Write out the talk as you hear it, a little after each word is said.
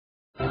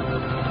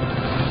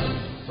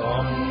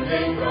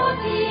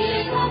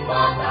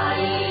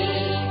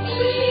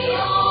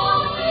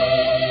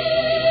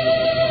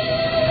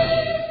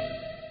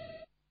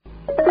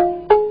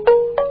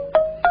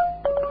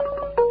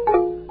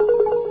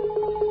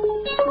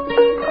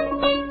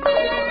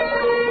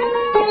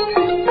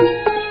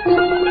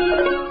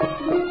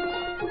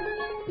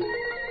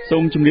សូ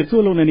មជម្រាបសួ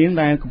រលោកអ្នកនាង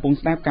ដែលកំពុង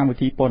ស្ដាប់កម្មវិ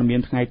ធីព័ត៌មា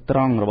នថ្ងៃត្រ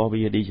ង់របស់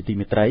VOD ជាទី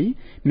មេត្រី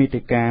មេ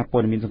តិការព័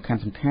ត៌មានសំខាន់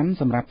ៗ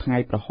សម្រាប់ថ្ងៃ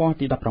ប្រហ័ស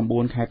ទី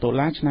19ខែតុ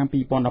លាឆ្នាំ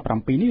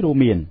2017នេះរួម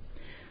មាន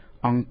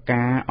អង្គ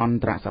ការអន្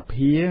តរស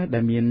ភាដែ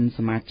លមានស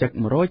មាជិក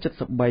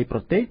173ប្រ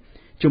ទេស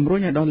ជំរុញ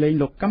ឲ្យដោះលែង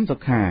លោកកឹមសុ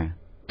ខា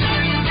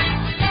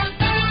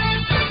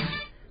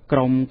ក្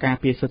រុមការ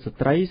ពារសិទ្ធិស្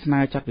ត្រីស្នើ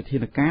ចាត់វិធា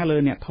នការលើ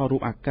អ្នកថតរូ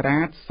បអាក្រា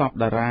តសព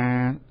តារា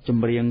ច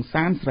ម្រៀង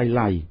សានស្រី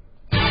ឡៃ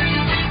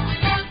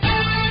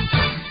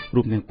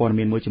រូបនឹងព័ត៌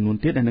មានមួយចំនួន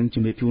ទៀតដែលនឹងជ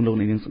ម្រាបជូនលោក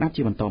អ្នកនាងស្ដាប់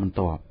ជាបន្តបន្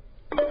ទាប់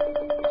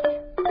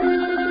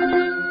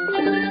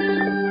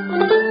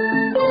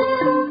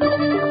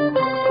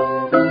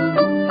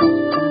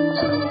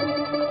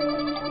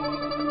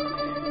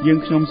យើង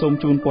ខ្ញុំសូម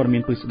ជូនព័ត៌មា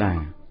នពិស្ដា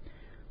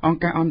អង្គ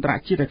ការអន្តរ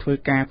ជាតិដែលធ្វើ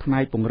ការផ្នែ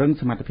កពង្រឹង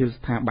សមត្ថភាព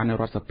ស្ថាប័ន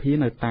រដ្ឋសភា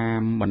នៅតា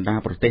មបណ្ដា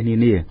ប្រទេសនា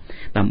នា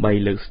ដើម្បី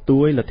លើកស្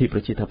ទួយលទ្ធិប្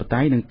រជាធិប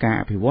តេយ្យនិងការ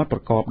អភិវឌ្ឍប្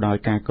រកបដោយ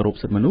ការគោរព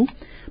សិទ្ធិមនុស្ស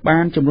បា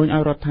នជំរុញឲ្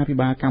យរដ្ឋាភិ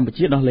បាលកម្ពុ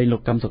ជាដោះលែងលោ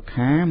កកឹមសុ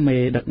ខាមេ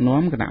ដឹក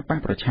នាំគណៈបក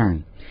ប្រឆាំង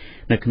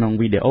នៅក្នុង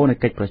វីដេអូនៃ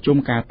កិច្ចប្រជុំ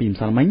កាលពីម្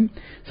សិលមិញ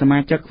សមា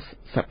ជិក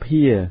ស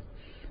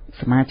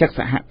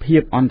ហភា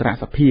ពអន្តរ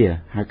សភា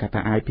ហៅកាត់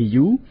ថា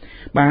IPU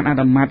បានអ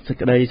នុម័តសេច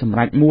ក្តីសម្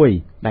រេចមួយ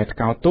ដែលថ្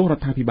កោលទោសរ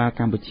ដ្ឋាភិបាល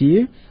កម្ពុជា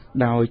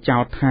ដោយចោ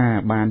ទថា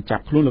បានចា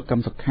ប់ខ្លួនលោកកឹ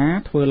មសុខា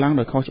ធ្វើឡើង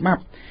ដោយខុសច្បា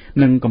ប់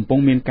និងកំពុង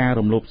មានការ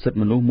រំលោភសិទ្ធិ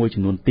មនុស្សមួយ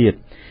ចំនួនទៀត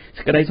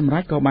សេចក្តីសម្រេ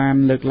ចក៏បាន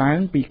លើកឡើង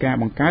ពីការ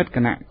បង្កើតគ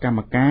ណៈកម្ម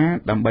ការ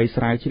ដើម្បី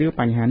ស្រាវជ្រាវ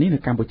បញ្ហានេះនៅ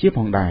កម្ពុជាផ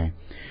ងដែរ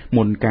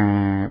មុនការ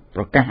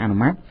ប្រកាសអនុ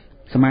ម័ត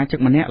សមាជិក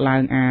ម្នាក់ឡើ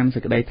ងអានសេ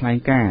ចក្តីថ្លែង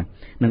ការណ៍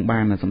និងបា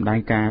នសម្ដែង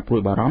ការព្រួ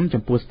យបារម្ភ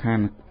ចំពោះស្ថាន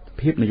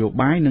ភាពនយោ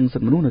បាយនិងសិ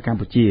ទ្ធិមនុស្សនៅកម្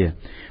ពុជា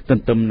ទ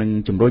ន្ទឹមនឹង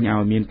ជំរុញឲ្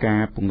យមានកា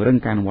រពង្រឹង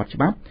ការអនុវត្តច្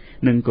បាប់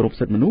និងគោរព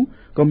សិទ្ធិមនុស្ស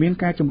ក៏មាន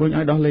ការជំរុញ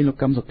ឲ្យដោះលែងលោក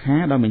កឹមសុខា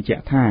ដោយបញ្ជា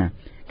ក់ថា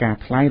ការ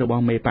ថ្លែងរប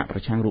ស់មេបកប្រ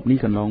ឆាំងរូបនេះ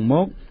កន្លងម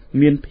ក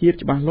មានភាព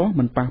ច្បាស់លាស់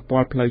មិនប៉ះពា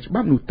ល់ផ្លូវច្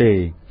បាប់នោះទេ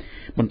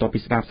បន្ទាប់ពី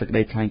ស្ដាប់សេចក្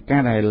តីថ្លែងកា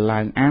រណ៍ដែលឡើ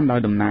ងអានដោយ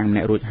តំណាងម្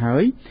នាក់រួចហើ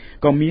យ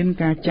ក៏មាន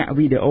ការចាក់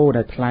វីដេអូ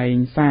ដែលថ្លែង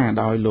សារ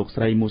ដោយលោក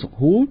ស្រីមូសុខ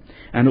ហួរ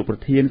អនុប្រ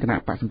ធានគណៈ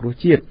បក្សសង្គ្រោះ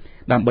ជាតិ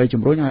ដើម្បី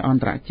ជំរុញឲ្យអ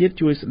ន្តរជាតិ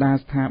ជួយស្ដារ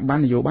ស្ថាប័ន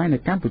នយោបាយនៅ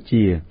កម្ពុ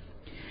ជា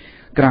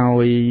ក្រោ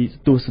យ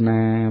ទស្សនា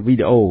វី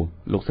ដេអូ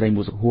លោកស្រី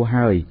មូសុខហួរ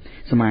ហើយ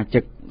សមាជិ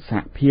កសហ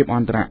ភាពអ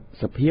ន្តរ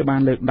សភាបា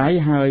នលើកដៃ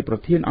ហើយប្រ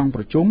ធានអង្គ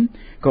ប្រជុំ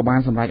ក៏បាន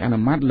សម្រេចអនុ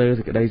ម័តលើ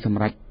សេចក្តី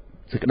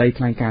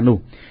ថ្លែងការណ៍នោះ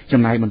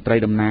ចំណែកមន្ត្រី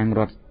តំណាង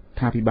រដ្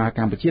ឋាភិបាលក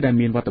ម្ពុជាដែល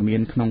មានវត្តមាន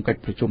ក្នុងកិច្ច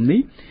ប្រជុំនេះ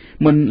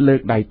មិនលើ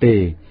កដៃទេ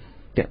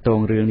តាក់ទង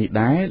រឿងនេះ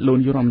ដែរលោក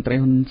នាយករដ្ឋមន្ត្រី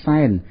ហ៊ុន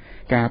សែន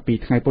កាលពី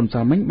ថ្ងៃពុធម្សិ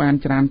លមិញបាន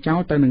ច្រានចោ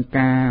លទៅនឹង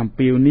ការអំ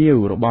ពាវនាវ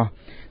របស់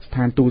ស្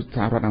ថានទូតស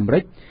ហរដ្ឋអាមេ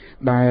រិក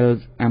ដែល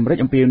អាមេរិក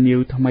អំពាវនាវ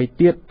ថ្មី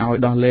ទៀតឲ្យ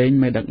ដោះលែង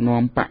មេដឹក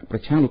នាំបកប្រ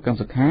ឆាំងលោកកឹម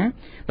សុខា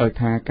ដោយ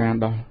ថាការ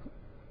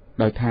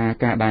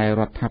ដែល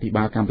រដ្ឋាភិ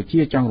បាលកម្ពុជា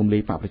ចង់រំលា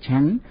យបកប្រ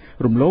ឆាំង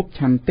រំលោភ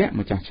ឆន្ទៈ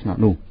ម្ចាស់ឆ្នោត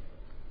នោះ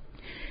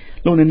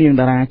លោកនាង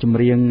តារាចម្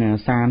រៀង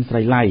សានស្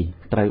រីឡៃ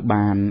ត្រូវ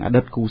បានអ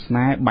តីតគូស្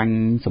នេហ៍បាញ់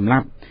សម្លា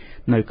ប់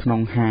នៅក្នុង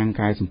ហាង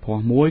កែសម្ផស្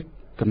សមួយ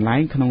កន្លែ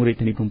ងក្នុងរាជ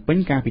ធានីភ្នំពេញ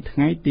កាលពីថ្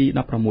ងៃទី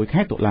16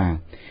ខែតុលា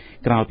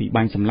ក្រោយពី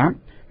បាញ់សម្លាប់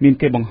មាន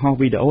គេបង្ហោះ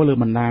វីដេអូលើ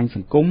បណ្ដាញស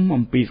ង្គម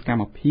អំពីសក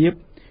ម្មភាព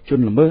ជន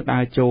ល្មើសដើ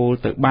រចូល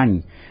ទៅបាញ់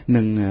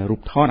និងរូ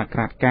បថតអាក្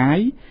រាតកាយ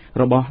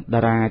របស់តា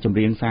រាចម្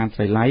រៀងសានស្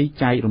រីឡៃ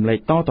ចែករំលែក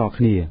ត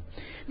គ្នា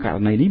ករ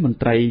ណីនេះមន្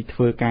ត្រីធ្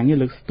វើការងារ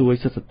លើកស្ទួយ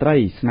សិទ្ធិស្ត្រី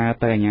ស្នើ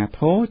ទៅអាជ្ញា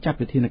ធរចាត់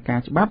វិធានការ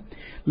ច្បាប់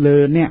លើ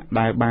អ្នក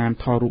ដែលបាន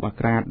ថតរូបអា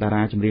ក្រាតតា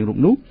រាចម្រៀងរូប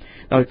នោះ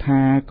ដោយថា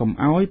កុំ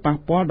ឲ្យប៉ះ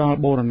ពាល់ដល់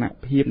បូរណ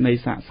ភាពនៃ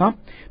សាកសព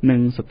និង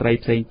ស្ត្រី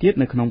ផ្សេងទៀត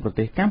នៅក្នុងប្រ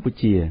ទេសកម្ពុ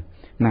ជា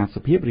ណាសុ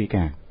ភាពរាយ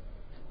ការណ៍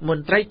ម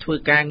ន្ត្រីធ្វើ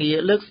ការងារ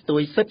លើកស្ទួ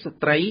យសិទ្ធិស្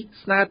ត្រី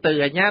ស្នើទៅ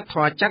អាជ្ញាធ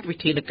រចាត់វិ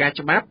ធានការ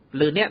ច្បាប់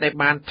លើអ្នកដែល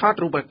បានថត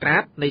រូបអាក្រា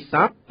តនៃស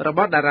ពរប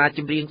ស់តារាច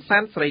ម្រៀងសា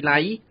នស្រីឡៃ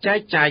ចែក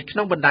ចាយក្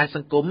នុងបណ្ដាញស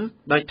ង្គម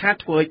ដោយថា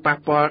ធ្វើឲ្យប៉ះ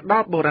ពាល់ដ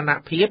ល់បូរណ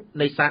ភាព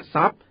នៃសាកស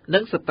ពនិ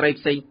ងស្ត្រី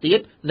ផ្សេងទៀត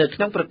នៅក្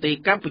នុងប្រទេស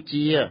កម្ពុ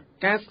ជា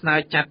ការស្នើ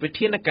ចាត់វិ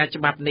ធានការ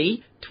ច្បាប់នេះ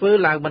ធ្វើ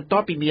ឡើងបន្ទា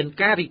ប់ពីមាន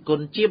ការរិះគ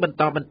ន់ជាបន្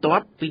តបន្ទា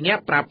ប់ពីអ្នក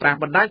ប្រើប្រាស់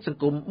បណ្ដាញស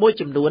ង្គមមួយ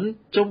ចំនួន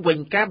ជុំវិញ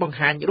ការបង្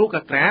ហាញរូប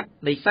អាក្រាត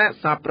នៃសាក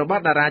សពរប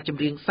ស់តារាច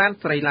ម្រៀងសាន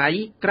ស្រីឡៃ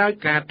ក្រោយ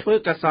ការធ្វើ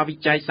កាសវិ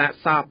จัยសាក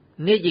សព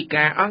នាយិ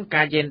កាអង្គ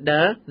ការ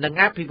Gender និង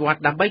អភិវឌ្ឍ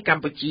ដើម្បីក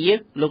ម្ពុជា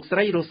លោកស្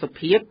រីរស់សុ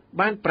ភាព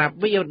បានប្រាប់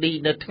VOD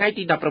នៅថ្ងៃ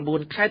ទី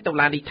19ខែតុ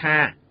លានេះថា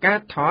ការ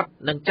ថត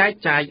និងចែក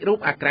ចាយរូប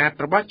អាក្រាត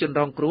របស់ជន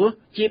រងគ្រោះ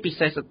ជាពិ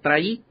សេសស្ត្រី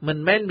មិន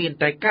មែនមាន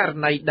តែករ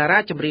ណីតារា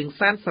ចម្រៀង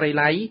សានស្រី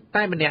ឡៃ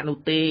តែម្នាក់នោះ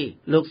ទេ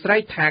លោកស្រី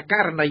ថាក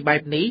រណីបែ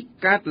បនេះ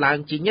កើតឡើង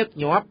ជាញឹក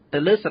ញាប់ទៅ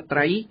លើស្ត្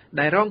រី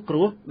ដែលរងគ្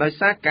រោះដោយ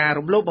សារការ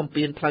រំលោភបំ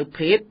ពានផ្លូវ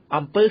ភេទ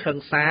អំពើហិ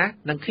ង្សា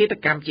និងឃាត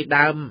កម្មជា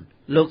ដើម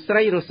លោកស្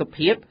រីរស់សុ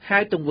ភាពហៅ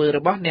ទង្វើរ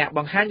បស់អ្នកប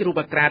ង្ហាញរូប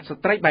អាក្រាតស្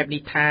ត្រីបែប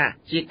នេះថា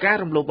ជាការ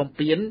រំលោភបំ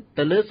ពាន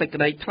ទៅលើសេច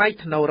ក្តីថ្លៃ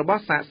ថ្នូររប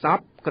ស់សាកសព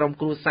ក្រុម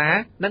គ្រួសារ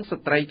និងស្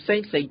ត្រីផ្សេង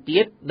ៗទៀ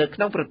តនៅក្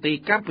នុងប្រទេស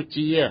កម្ពុ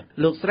ជា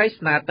លោកស្រី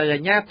ស្នើទៅអា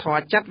ជ្ញាធរ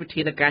ចាត់វិ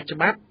ធានការច្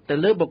បាប់ទៅ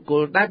លើបុគ្គ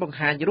លដែលបង្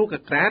ហាញរូបក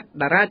ក្រាត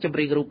តារាចម្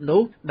រៀងរូប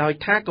នោះដោយ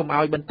ថាកុំ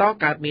ឲ្យបន្ត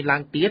កើតមានឡើ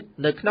ងទៀត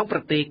នៅក្នុងប្រ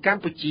ទេសក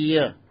ម្ពុជា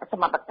ស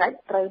មត្ថកិច្ច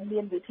ត្រូវមា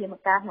នវិធាន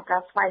ការក្នុងកា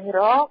រស្វែងរ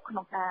កក្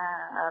នុងការ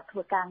ធ្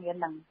វើការងារ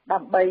ហ្នឹងដើ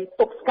ម្បី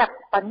ទប់ស្កាត់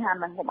បញ្ហា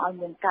ហ្នឹងកុំឲ្យ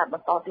មានការប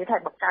ន្តទៀតហើ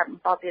យបើកើតប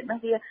ន្តទៀតហ្នឹង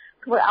វា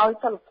ធ្វើឲ្យ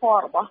សិលធម៌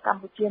របស់ក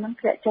ម្ពុជាហ្នឹង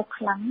ធ្លាក់ចុះ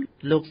ខ្លាំង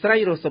លោកស្រី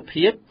រស់សុ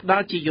ភិបផ្ដ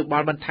ល់ជាយោប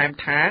ល់បន្ថែម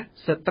ថា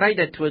ស្ត្រី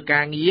ដែលធ្វើ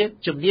ការងារ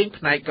ជំនាញ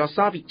ផ្នែកកស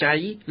លវិច័យ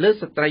លើ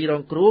ស្ត្រីរ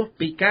ងគ្រោះ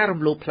ពីការរំ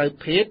លោភផ្លូវ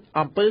ភេទ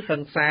អំពើហិ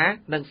ង្សា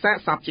និងសាក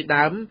សពជា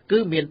ដើមគឺ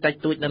មានតិច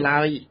តួចនៅ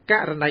ឡើយក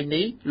រណី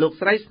នេះលោក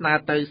ស្រីស្នើ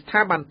ទៅស្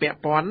ថាប័នពាក់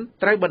ព័ន្ធ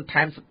ត្រូវបន្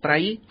ថែមស្ត្រី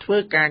ធ្វើ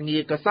ការងា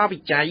រកសលវិ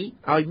ច័យ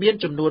ឲ្យមាន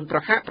ចំនួនប្រ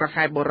ហាក់ប្រ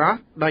ហែលបុរស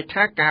ដោយ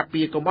ថាការ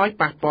ពារកុំឲ្យ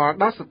ប៉ះពាល់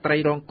ដល់ស្ត្រី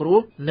រងគ្រោះ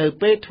នៅ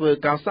ពេលធ្វើ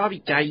កសលវិ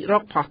ច័យរ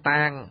កភស្តុ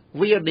តាង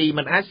VOD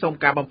មិនអាចសូម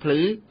ការបំភ្លឺ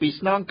ពី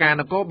ស្នងការ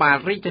នគរបាល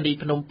រាជធានី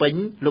ភ្នំពេញ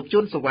លោកជួ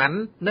នសវណ្ណ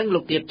និងលោ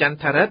កទៀតចន្ទ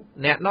ថារិទ្ធ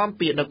អ្នកនាំ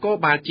ពាក្យនគរ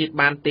បាលជាតិ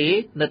បានទេ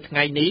នៅថ្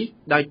ងៃនេះ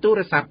ដោយទូ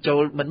រស័ព្ទចូ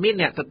លមិនមាន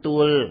អ្នកទទួ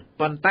ល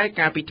ប៉ុន្តែ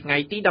កាលពីថ្ងៃ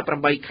ទី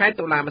18ខែ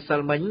តុលាម្សិ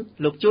លមិញ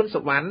លោកជួនស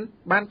វណ្ណ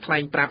បានថ្លែ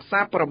ងប្រាប់សា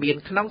រព័ត៌មាន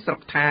ក្នុងស្រុ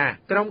កថា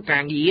ក្រុមកា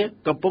រងារ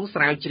កំពុង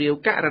ស្រាវជ្រាវ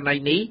ករណី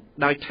នេះ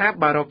ដោយថា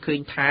បើរកឃើ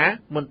ញថា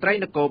មន្ត្រី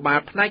នគរបាល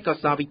ផ្នែកក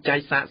សលវិច័យ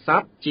សាកស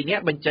ពជាអ្នក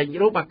បញ្ចេញ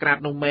រូបអាក្រាត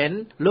នោះមែន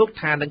លោក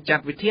ថានឹងចា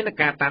ត់វិធាន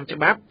ការតាមច្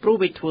បាប់ព្រោះ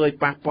វាធ្វើឲ្យ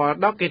ប៉ះពាល់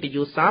ដល់កិត្តិយ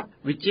សសព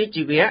វិជ្ជា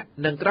ជីវៈ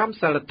និងក្រម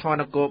សីលធម៌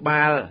នគរ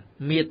បាល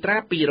មាត្រា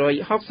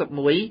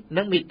261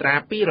និងមាត្រា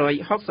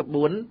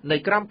264នៃ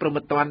ក្រមព្រហ្ម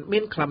ទណ្ឌមា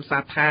នខ្លឹមសា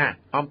រថា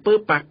អំពើ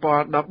ប៉ះពា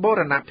ល់ដល់បូ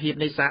រណភាព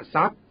នៃសាកស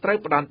ពត្រូវ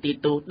ផ្តន្ទា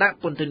ទោសដាក់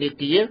ពន្ធនា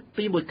គារ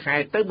ពី1ខែ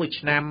ទៅ1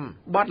ឆ្នាំ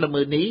បទល្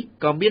មើសនេះ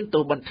ក៏មានទោ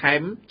សបន្ថែ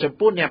មចំ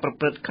ពោះអ្នកប្រ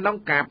ព្រឹត្តក្នុង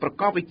ការប្រ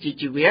កបវិជ្ជា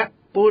ជីវៈ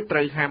ពលត្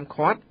រូវហាម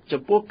ឃាត់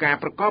ចំពោះការ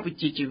ប្រកបវិជ្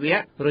ជាជីវៈ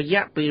រ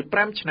យៈពេល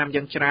5ឆ្នាំ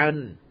យ៉ាងច្រើន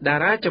តា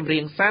រាចម្រៀ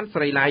ងសានស្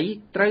រីឡៃ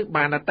ត្រូវ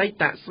បានអតី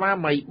តស្វា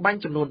មីបាញ់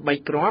ចំនួន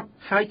3គ្រាប់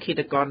ហើយឃា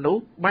តករនោះ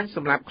បាញ់ស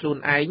ម្លាប់ខ្លួន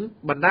ឯង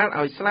បណ្ដាល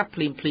ឲ្យស្លាប់ភ្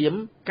លាម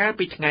ៗកាល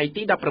ពីថ្ងៃ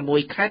ទី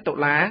16ខែតុ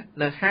លា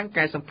នៅហាង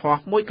កែសម្ផស្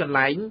សមួយកន្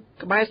លែង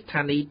ក្បែរស្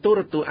ថានីយ៍ទូ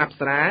រទស្សន៍អប្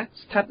សរា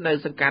ស្ថិតនៅ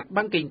សង្កាត់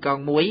បឹងកេងកង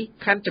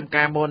1ខណ្ឌចំ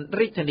ការមន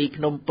រាជធានី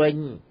ភ្នំពេញ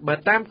បើ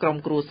តាមក្រុម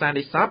គ្រួសារ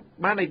នៃសព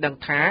បានឲ្យដឹង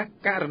ថា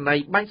ករណី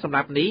បាញ់សម្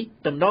លាប់នេះ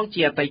ទំនង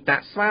ជាអតីត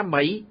ស្វា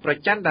មីប្រ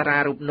ច័ណ្ឌតារា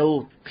រូបនោះ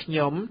ខ្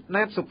ញុំ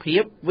ណាតសុភា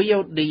ព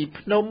VOD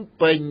ភ្នំ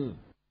ពេញ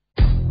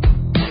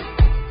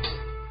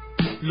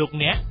លោក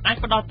អ្នកអាច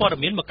ផ្ដល់ព័ត៌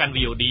មានមកកាន់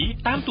VOD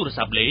តាមទូរ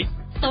ស័ព្ទលេខ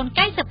092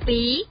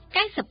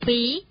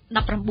 92 19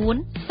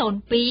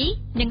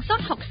 02និង060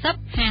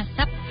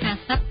 50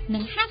 50និ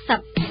ង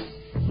50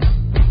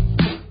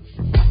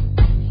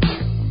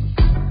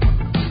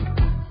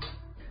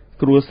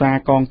គ្រួសារ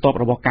កងទ័ព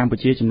របស់កម្ពុ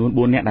ជាចំនួន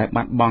4នាក់ដែល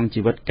បាត់បង់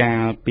ជីវិតកា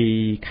លពី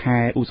ខែ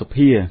ឧស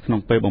ភាក្នុង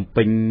ពេលបំ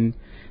ពេញ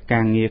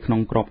ការងារក្នុ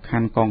ងក្របខ័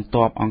ណ្ឌកង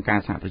ទ័ពអង្គការ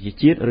សហប្រជា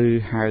ជាតិឬ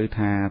ហៅ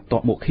ថាទ័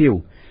ពមុខខៀវ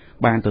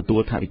បានទទួ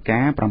លថវិកា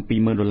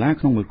$70000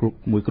ក្នុង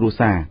មួយគ្រួ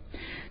សារ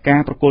កា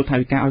រប្រគល់ថ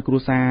វិកាឲ្យគ្រួ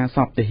សារស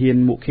ពទាហាន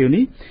មុខខៀវ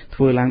នេះធ្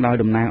វើឡើងដោយ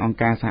តំណាងអង្គ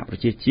ការសហប្រ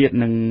ជាជាតិ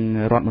និង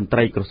រដ្ឋមន្ត្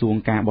រីក្រសួង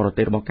ការបរ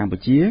ទេសរបស់កម្ពុ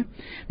ជា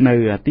នៅ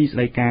ទីស្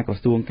តីការក្រ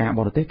សួងការ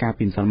បរទេសកាល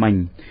ពីម្សិលមិញ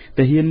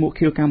ទាហានមុខ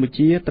ខៀវកម្ពុ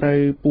ជាត្រូវ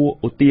ពួក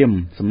អូទៀម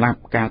សម្លាប់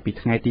កាលពី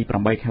ថ្ងៃទី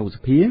8ខែឧស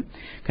ភា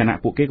ខណៈ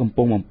ពួកគេកំ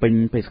ពុងបំពេញ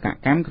បេសក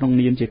កម្មក្នុង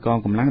នាមជាកង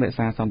កម្លាំងរក្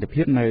សាសន្តិ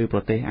ភាពនៅប្រ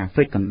ទេសអាហ្វ្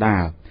រិកកណ្ដា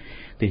ល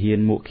ទាហាន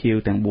មុខខៀវ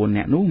ទាំង4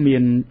នាក់នោះមា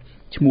ន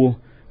ឈ្មោះ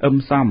អឹម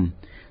សំ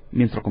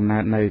មានស្រុកកំណើ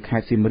តនៅខេ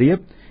ត្តសៀមរាប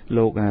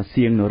លោក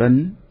សៀងនរិន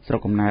ស្រុក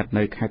កំណើត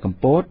នៅខេត្តកំ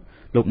ពត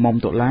លោកមុំ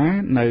តុលា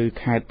នៅ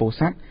ខេត្តពោធិ៍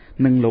សាត់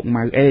និងលោក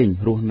ម៉ៅអេង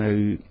រស់នៅ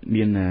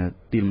មាន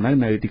ទីលំនៅ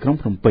នៅទីក្រុង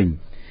ភ្នំពេញ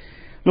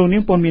លោកនា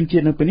ងព័ត៌មានជា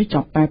តិនៅពេលនេះច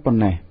ប់តែប៉ុ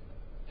ណ្ណេះ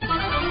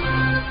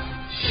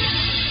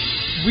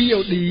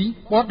VOD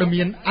ព័ត៌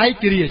មានឯ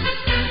ករាជ្យ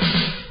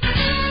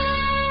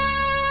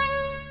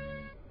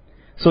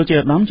សូមជម្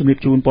រាបជម្រាប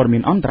ជូនព័ត៌មា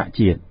នអន្តរ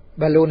ជាតិ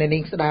បាទលោកអ្នកនា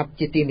ងស្ដាប់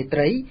ជាទីមេត្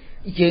រី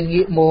យើង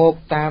ងាកមក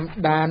តាម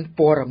ដាន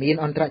ព័ត៌មាន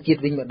អន្តរជាតិ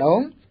វិញម្ដង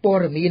ព័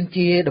ត៌មាន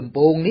ជាដំ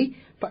បូងនេះ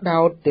ផ្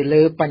ដោតទៅ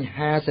លើបញ្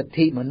ហាសិទ្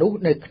ធិមនុស្ស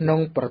នៅក្នុង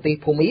ប្រទេស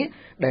ភូមា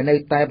ដែលនៅ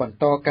តែបន្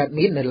តកើត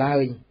មាននៅឡើ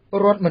យ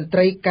រដ្ឋមន្ត្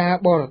រីការ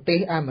បរទេស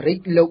អាមេរិក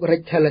លោក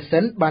Rex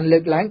Tillerson បានលើ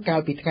កឡើងកាល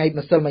ពីថ្ងៃ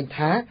ម្សិលមិញ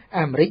ថា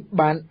អាមេរិក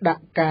បានដា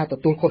ក់ការទ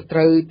ទួលខុសត្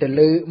រូវទៅ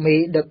លើមេ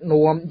ដឹក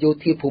នាំយោ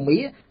ធាភូមា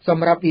ស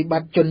ម្រាប់វិប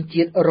ត្តិជន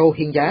ជាតិរ៉ូ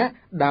ហីងយ៉ា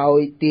ដោយ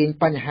ទាញ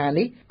បញ្ហា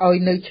នេះឲ្យ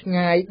នៅឆ្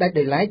ងាយដាច់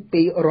ដោយឡែក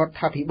ពីរដ្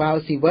ឋាភិបាល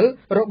ស៊ីវិល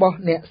របស់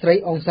អ្នកស្រី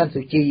អុងសាន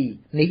ស៊ូជី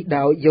នេះ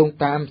ដោយយោង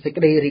តាមសេច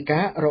ក្តីរាយ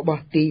ការណ៍រប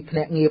ស់ទីភ្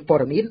នាក់ងារព័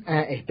ត៌មាន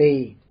AFP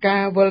កា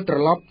រវិលត្រ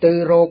ឡប់ទៅ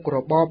រករ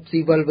បបស៊ី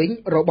វិលវិញ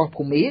របស់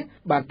ភូមា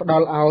បានផ្ដ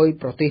ល់ឲ្យ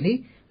ប្រទេសនេះ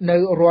នៅ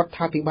រដ្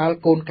ឋាភិបាល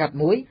កូនកាត់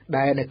មួយ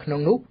ដែលនៅក្នុង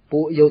នោះ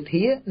ពួកយោ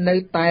ធានៅ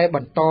តែប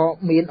ន្ត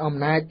មានអំ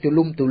ណាចទូ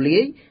លំទូលា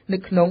យនៅ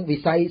ក្នុងវិ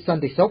ស័យស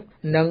ន្តិសុខ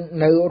និង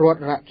នៅរដ្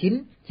ឋរ៉ាខិន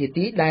ជា ជា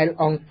ទីដែល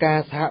អង្គការ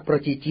សហប្រ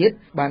ជាជាតិ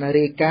បាន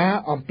រាយការណ៍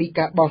អំពី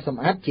ការបោសស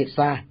ម្អាតជាតិ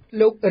សាសន៍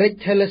លោក Rick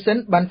Tillerson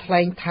បានថ្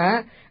លែងថា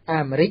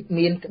អាមេរិក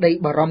មានក្តី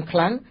បារម្ភខ្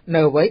លាំង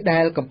នៅអ្វីដែ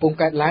លកំពុង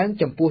កើតឡើង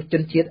ចំពោះជ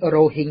នជាតិ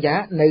រ៉ូហីញ៉ា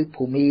នៅ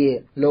ភូមា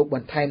លោកប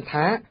ន្ថែម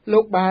ថាលោ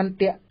កបាន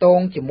តាក់ទង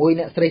ជាមួយ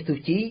អ្នកស្រីស៊ូ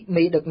ជី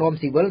មេដឹកនាំ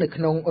ស៊ីវិលនៅ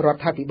ក្នុងរ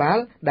ដ្ឋាភិបាល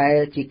ដែល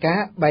ជាការ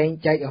បែង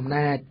ចែកអំ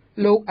ណាច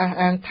លោកអះ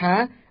អាងថា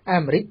អា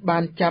មេរិកបា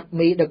នចាប់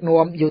មេដឹក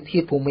នាំយោធា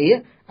ភូមា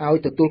ឲ្យ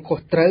ទទួលខុស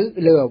ត្រូវ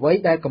លើអ្វី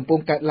ដែលកំពុង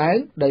កើតឡើង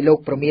ដោយលោក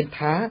ប្រមាន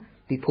ថា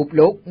ពិភព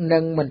លោកនឹ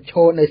ងមិនឈ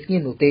រនៅស្ងៀ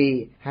មនោះទេ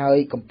ហើយ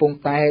កំពុង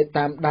តែ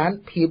តាមដាន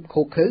ភាព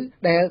ឃោឃៅ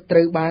ដែលត្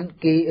រូវបាន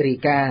គេរាយ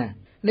ការណ៍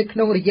នៅក្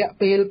នុងរយៈ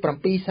ពេល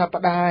7ស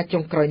ប្តាហ៍ចុ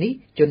ងក្រោយនេះ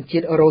ជនជា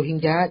តិរ៉ូហី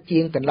ញ៉ាជា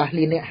ងកន្លះ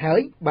លាននាក់ហើ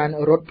យបាន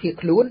រត់ភៀស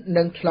ខ្លួន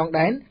និងឆ្លង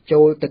ដែន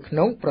ចូលទៅក្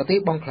នុងប្រទេស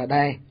បង់ក្លា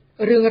ដេស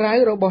រឿងរ៉ាវ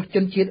របស់ជ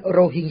នជាតិ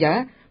រ៉ូហីញ៉ា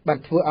បាន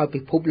ធ្វើឲ្យ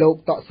ពិភពលោក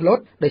តក់ស្លុត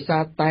ដោយសា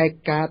រតែ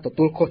ការទ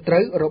ទួលខុសត្រូ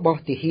វរបស់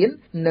ទាហាន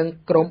និង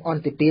ក្រុមអ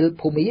ន្តរជាតិ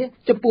ភូមា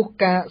ចំពោះ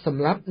ការស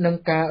ម្លាប់និង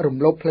ការរំ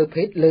លោភផ្លូវ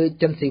ភេទលើ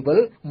ជនស៊ីវិល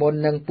មុន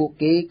នឹងពួក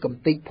គេកំ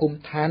ទេចភូមិ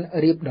ឋាន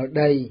រៀបដល់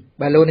ដី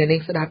បាទលោកអ្នកនា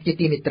ងស្ដាប់ជា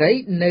ទីមេត្រី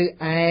នៅ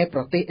ឯប្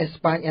រទេសអេ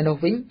ស្ប៉ាញឯនោះ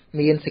វិញ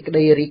មានសេចក្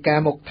តីរាយការ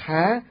ណ៍មក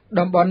ថា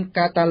តំបន់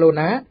កាតាឡូ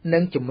ណានឹ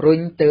ងជំរុញ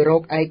ទៅរ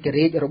កឯក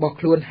រាជ្យរបស់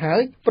ខ្លួនហើ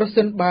យប្រ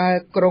សិនបើ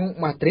ក្រុង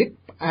ម៉ាឌ្រីត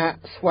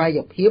ស្វ័យ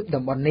ភាព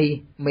តំបន់នេះ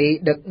មេ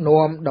ដឹក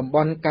នាំតំប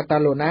ន់កាតា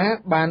ឡូណា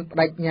បានប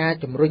ដិញ្ញា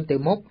ជំរុញទៅ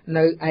មុខ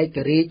នៅឯក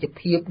រាជ្យ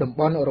ភាពតំ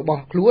បន់រប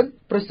ស់ខ្លួន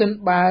ប្រសិន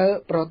បើ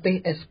ប្រទេស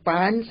អេស្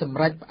ប៉ាញសម្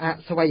រេចផ្អាក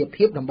ស្វ័យ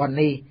ភាពតំបន់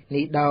នេះ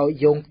ដោយ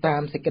យោងតា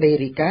មសេចក្តី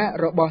រាយការណ៍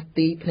របស់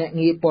ទីភ្នាក់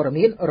ងារព័ត៌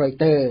មាន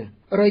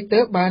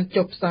Reuters បាន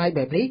ចុះផ្សាយ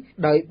បែបនេះ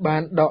ដោយបា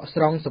នដក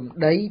ស្រង់សម្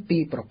ដីពី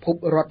ប្រភព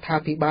រដ្ឋា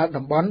ភិបាល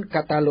តំបន់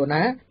កាតាឡូ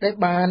ណាដែល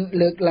បាន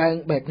លើកឡើង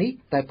បែបនេះ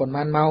តែប៉ុន្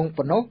មានម៉ោង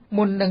ប៉ុណ្ណោះ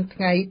មុននឹង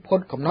ថ្ងៃផុត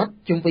កំណត់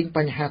ជុំវិញប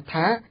ញ្ហា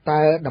ថា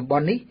តើតំប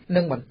ន់នេះ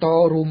នឹងបន្ត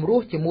រួមរ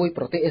ស់ជាមួយ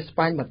ប្រទេសអេស្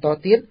ប៉ាញបន្ត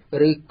ទៀត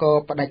ឬក៏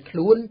ផ្ដាច់ខ្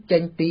លួនចេ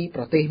ញពី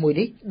ប្រទេសមួយ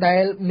នេះដែ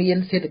លមាន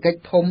សេដ្ឋកិច្ច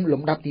ធំ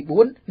លំដាប់ទី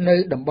4នៅ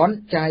តំបន់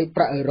ចាយ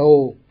ប្រាក់អឺរ៉ូ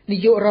នា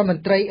យករដ្ឋម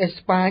ន្ត្រីអេ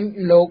ស្ប៉ាញ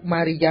លោក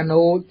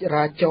Mariano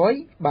Rajoy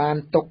បាន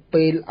ទុក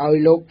ពេលឲ្យ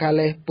លោក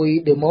Carles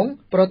Puigdemont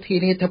ប្រធា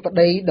នាធិប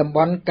តីតំប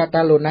ន់កា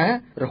តាឡូណា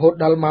រហូត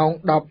ដល់ម៉ោង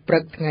 10 ព្រឹ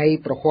កថ្ងៃ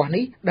ប្រហ័ស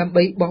នេះដើម្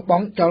បីបោះប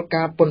ង់ចោល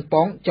ការប៉ុន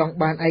ប៉ងចង់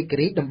បានឯក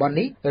រាជ្យតំបន់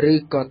នេះឬ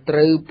ក៏ត្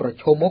រូវប្រ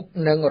ឈមមុខ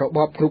នឹងរប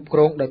បគ្រប់គ្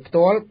រងដោយផ្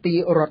ទាល់ពី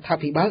រដ្ឋា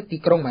ភិបាលទី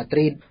ក្រុងម៉ាឌ្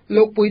រីត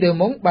លោក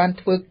Puigdemont បាន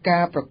ធ្វើកា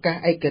រប្រកាស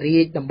ឯករា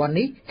ជ្យតំបន់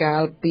នេះកា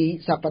លពី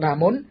សប្តាហ៍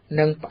មុន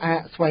និងផ្អាក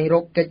ស្វែងរ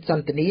កកិច្ចស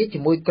ន្ទនាជា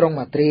មួយក្រុង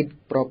ម៉ាឌ្រីត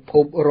ប្រភ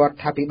ពរ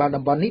ដ្ឋាភិបាល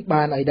តំបន់នេះ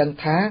បានឲ្យដឹង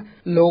ថា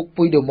លោក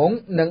Puigdemont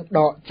នឹង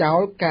ដកចោល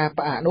ការ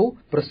ផ្អាកនោះ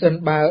ប្រសិន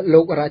បើ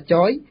លោករ៉ាច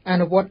យអ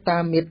នុវត្តតា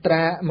មមាត្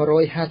រា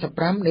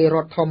155នៃរ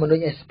ដ្ឋធម្មនុ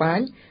ញ្ញអេស្ប៉ាញ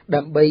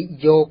ដើម្បី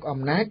យកអំ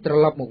ណាចត្រ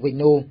ឡប់មកវិញ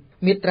នោះ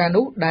មាត្រា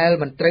នោះដែល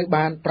មិនត្រូវ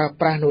បានប្រើ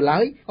ប្រាស់នោះឡើ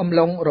យអំ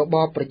ឡុងរប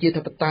បប្រជា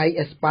ធិបតេយ្យ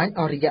អេស្ប៉ាញ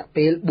អស់រយៈ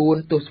ពេល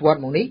4ទសវត្ស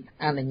រ៍មកនេះ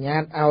អនុញ្ញា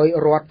តឲ្យ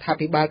រដ្ឋា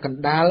ភិបាលក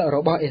ណ្ដាលរ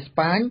បស់អេស្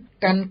ប៉ាញ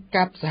កាន់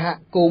កាប់សហ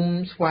គមន៍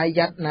ស្វ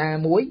យ័តណា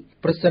មួយ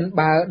ប្រសិន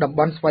បើតំប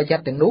ន់ស្វយ័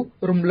តទាំងនោះ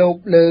រំលោភ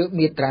លើ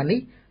មាត្រានេះ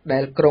ដែ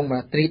លក្រុង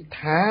ម៉ាឌ្រីត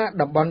ថា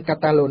តំបន់កា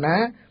តាឡូណា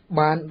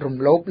បានរំ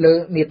លោភលើ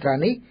មាត្រា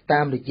នេះ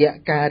តាមរយៈ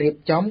ការរៀប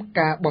ចំ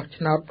ការបោះ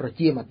ឆ្នោតប្រ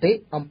ជាមតិ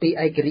អំពី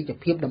ឯករាជ្យ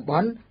ភាពតំប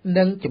ន់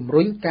និងជំ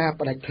រុញការ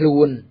ផ្ដាច់ខ្លួ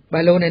នបា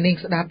ទលោកអ្នកនាង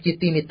ស្ដាប់ជា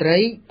ទីមេត្រី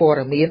ព័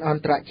ត៌មានអ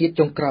ន្តរជាតិ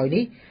ចុងក្រោយ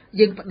នេះ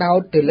យើងផ្ដោត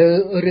ទៅលើ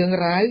រឿង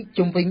រ៉ាវ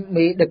ជុំវិញ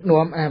មេដឹក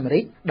នាំអាមេរិ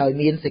កដោយ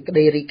មានសេចក្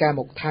តីរាយការណ៍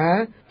មកថា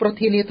ប្រ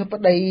ធានាធិប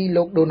តី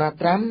លោកដូណាល់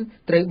ត្រាំ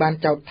ត្រូវបាន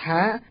ចោទ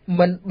ថា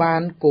មិនបា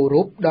នគោរ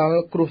ពដល់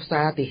គ្រួ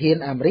សារទាហាន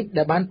អាមេរិក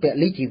ដែលបានព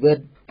លីជីវិត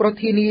ប្រ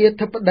ធានា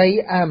ធិបតី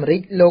អាមេរិ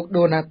កលោក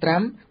ដូណាល់ត្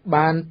រាំ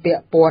បានពា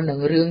ក់ព័ន្ធនឹង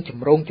រឿងច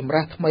ម្រូងចម្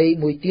រាសថ្មី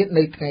មួយទៀត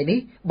នៅថ្ងៃនេះ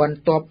បន្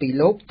ទាប់ពី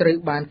លោកត្រូវ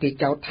បានគេ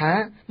ចោទថា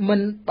មិ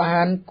នបា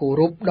នគោ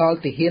រពដល់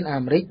ទាហានអា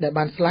មេរិកដែល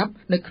បានស្លាប់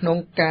នៅក្នុង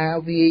ការ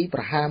វាយប្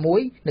រហារមួ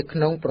យនៅក្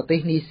នុងប្រទេស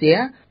នីស្ស៊ី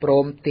ព្រ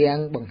មទាំង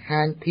បង្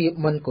ហាញភាព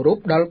មិនគោរព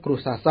ដល់គ្រួ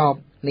សារសព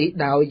នេះ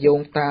ដោយយោង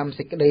តាម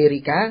សេចក្តី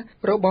រាយការណ៍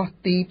របស់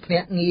ទីភ្នា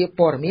ក់ងារ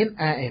ព័ត៌មាន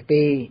AFP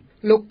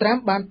លោកត្រាំ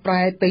បានប្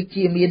រែទៅ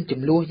ជាមាន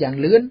ចំនួនយ៉ាង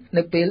លឿន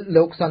នៅពេល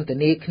លោកសន្ទ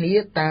នាគ្នា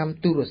តាម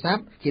ទូរស័ព្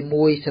ទជា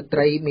មួយស្ត្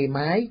រីមេ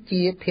ម៉ាយ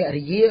ជាភ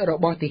រិយារ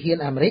បស់ទាហាន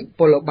អាមេរិក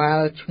ពលបា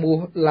លឈ្មោះ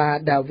La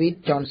David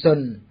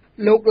Johnson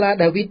លោក La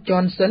David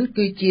Johnson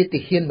គឺជាទា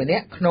ហានម្នា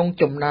ក់ក្នុង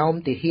ចំណោម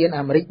ទាហាន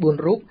អាមេរិក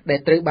4រូបដែល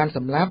ត្រូវបានស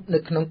ម្លាប់នៅ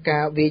ក្នុងកា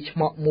រវាយឆ្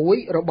មក់មួយ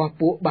របស់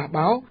ពួកបះ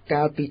បោរ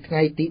កាលពីថ្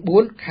ងៃទី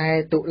4ខែ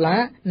តុលា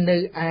នៅ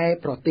ឯ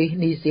ប្រទេស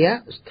នីស្ស៊ី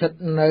ស្ថិត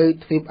នៅ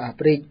ទ្វីបអា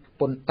ហ្វ្រិក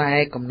ប៉ុន្តែ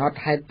កំណត់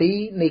ហេតុពី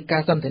នៃកា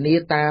រសន្ទនា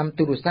តាម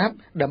ទូរស័ព្ទ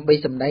ដើម្បី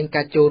សម្ដែង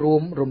ការចូលរួ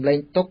មរំលែង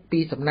ទុក្ខពី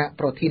សំណាក់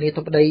ប្រធានា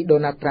ធិបតីដូ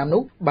ណាល់ត្រាំ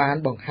នោះបាន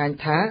បង្ហាញ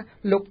ថា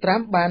លោកត្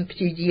រាំបានព្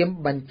យាយាម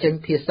បញ្ចេញ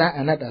ភាសា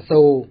អាណិតអា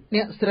សូរ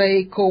អ្នកស្រី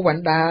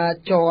Khowanda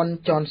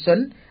Johnson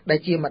ដែល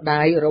ជាម្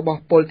ដាយរប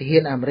ស់ពលទាហា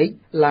នអាមេរិក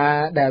La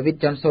David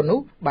Johnson នោះ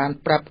បាន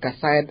ប្រាប់កា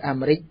សែតអា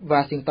មេរិក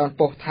Washington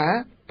Post ថា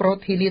ប្រ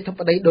ធានាធិប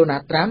តីដូណា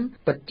ល់ត្រាំ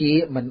ពិតជា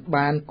មិន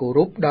បានគោរ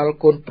ពដល់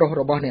កូនប្រុស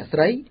របស់អ្នកស្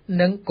រី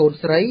និងកូន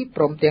ស្រី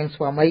ព្រមទាំង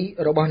ស្វាមី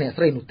របស់អ្នក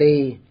ស្រីនោះទេ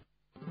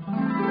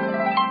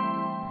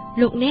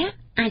លោកអ្នក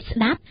អាចស្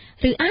ដាប់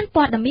ឬអាន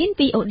ព័ត៌មាន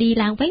VOD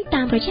ឡើងវិញ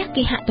តាមរយៈ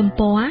គេហទំ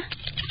ព័រ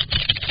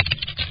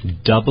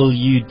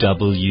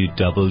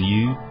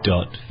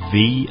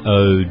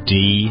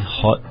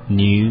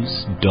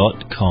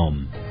www.vodhotnews.com